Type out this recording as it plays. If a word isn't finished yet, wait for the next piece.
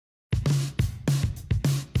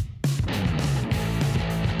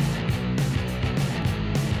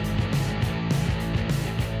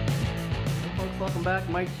welcome back.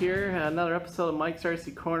 Mike here. Another episode of Mike's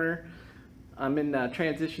RC Corner. I'm in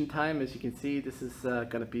transition time. As you can see, this is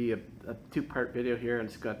going to be a two-part video here. I'm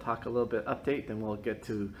just going to talk a little bit update, then we'll get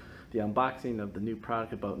to the unboxing of the new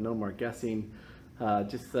product about No More Guessing.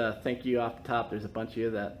 Thank you off the top. There's a bunch of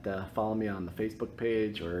you that follow me on the Facebook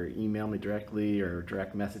page or email me directly or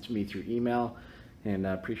direct message me through email, and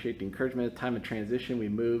appreciate the encouragement. At the time of transition, we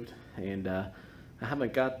moved, and I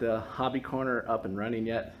haven't got the hobby corner up and running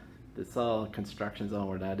yet. It's all construction zone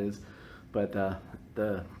where that is, but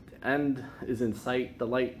the end is in sight. The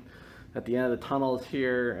light at the end of the tunnel is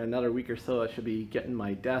here. Another week or so I should be getting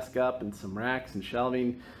my desk up and some racks and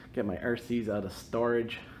shelving, get my RCs out of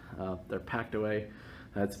storage. They're packed away.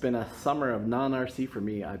 It's been a summer of non-RC for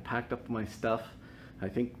me. I packed up my stuff. I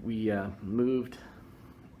think we moved.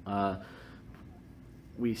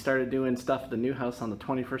 We started doing stuff at the new house on the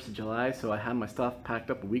 21st of July, so I had my stuff packed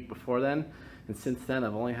up a week before then. And since then,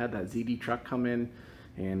 I've only had that ZD truck come in,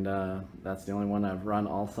 and that's the only one I've run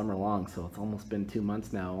all summer long. So it's almost been 2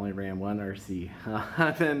 months now. I only ran one RC.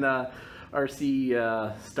 I've been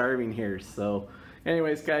RC starving here. So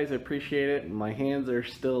anyways, guys, I appreciate it. My hands are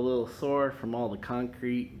still a little sore from all the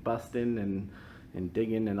concrete busting and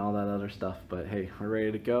digging and all that other stuff. But hey, we're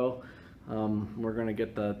ready to go. We're going to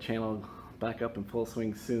get the channel back up in full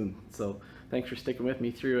swing soon. So thanks for sticking with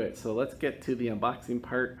me through it. So let's get to the unboxing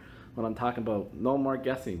part when I'm talking about No More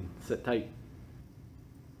Guessing. Sit tight.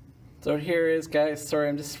 So here it is, guys. Sorry,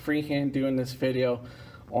 I'm just freehand doing this video.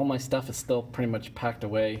 All my stuff is still pretty much packed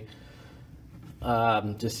away.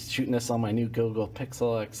 Just shooting this on my new Google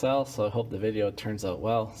Pixel XL, so I hope the video turns out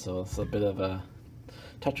well. So it's a bit of a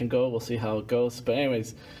touch and go. We'll see how it goes. But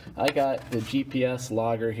anyways, I got the GPS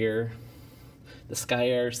logger here, the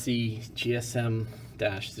SkyRC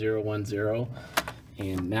GSM-010,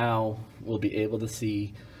 and now we'll be able to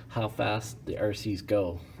see how fast the RCs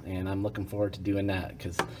go, and I'm looking forward to doing that,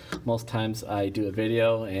 because most times I do a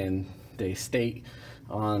video and they state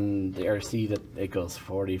on the RC that it goes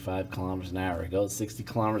 45 kilometers an hour, it goes 60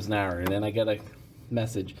 kilometers an hour, and then I get a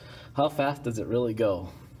message, how fast does it really go?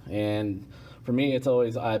 And for me, it's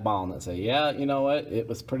always eyeballing it. Say, yeah, you know what, it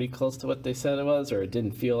was pretty close to what they said it was, or it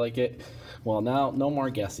didn't feel like it. Well, now, no more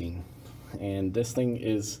guessing. And this thing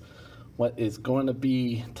is what is going to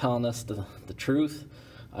be telling us the truth.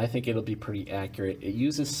 I think it'll be pretty accurate. It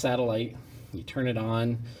uses satellite. You turn it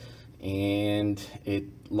on, and it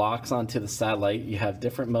locks onto the satellite. You have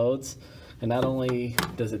different modes, and not only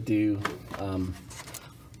does it do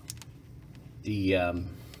the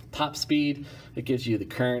top speed, it gives you the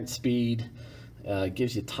current speed,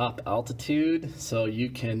 gives you top altitude, so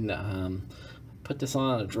you can put this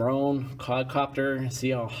on a drone, quadcopter,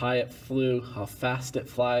 see how high it flew, how fast it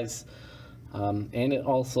flies, and it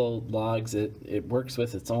also logs it. It works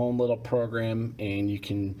with its own little program, and you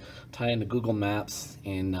can tie into Google Maps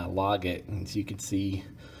and log it, and so you can see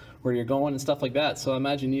where you're going and stuff like that. So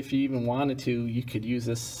imagine if you even wanted to, you could use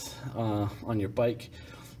this on your bike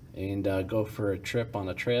and go for a trip on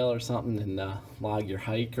a trail or something and log your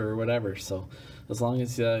hike or whatever. So as long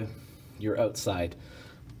as you're outside.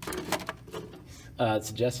 It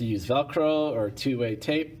suggests you use Velcro or two-way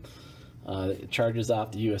tape. It charges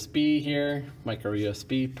off the USB here, micro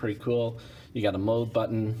USB, pretty cool. You got a mode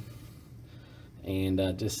button, and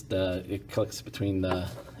it clicks between the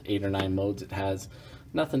 8 or 9 modes it has.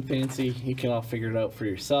 Nothing fancy. You can all figure it out for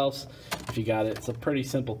yourselves if you got it. It's a pretty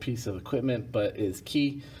simple piece of equipment, but is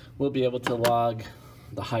key. We'll be able to log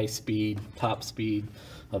the high speed, top speed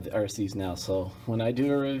of the RCs now. So when I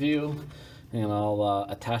do a review, and I'll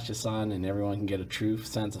attach this on, and everyone can get a true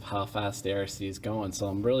sense of how fast the RC is going. So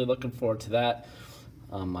I'm really looking forward to that.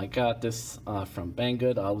 I got this from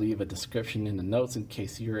Banggood. I'll leave a description in the notes in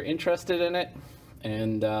case you're interested in it.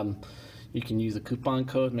 And you can use a coupon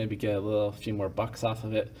code, maybe get a few more bucks off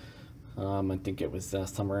of it. I think it was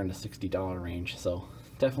somewhere in the $60 range. So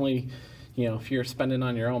definitely, you know, if you're spending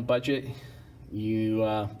on your own budget, you'd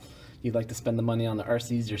like to spend the money on the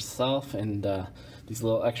RCs yourself, and these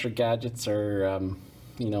little extra gadgets are,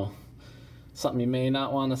 you know, something you may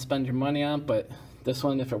not want to spend your money on, but this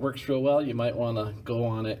one, if it works real well, you might want to go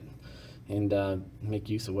on it and make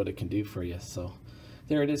use of what it can do for you. So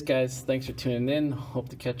there it is, guys. Thanks for tuning in. Hope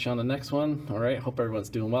to catch you on the next one. All right, hope everyone's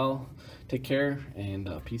doing well. Take care, and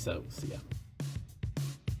peace out. See ya.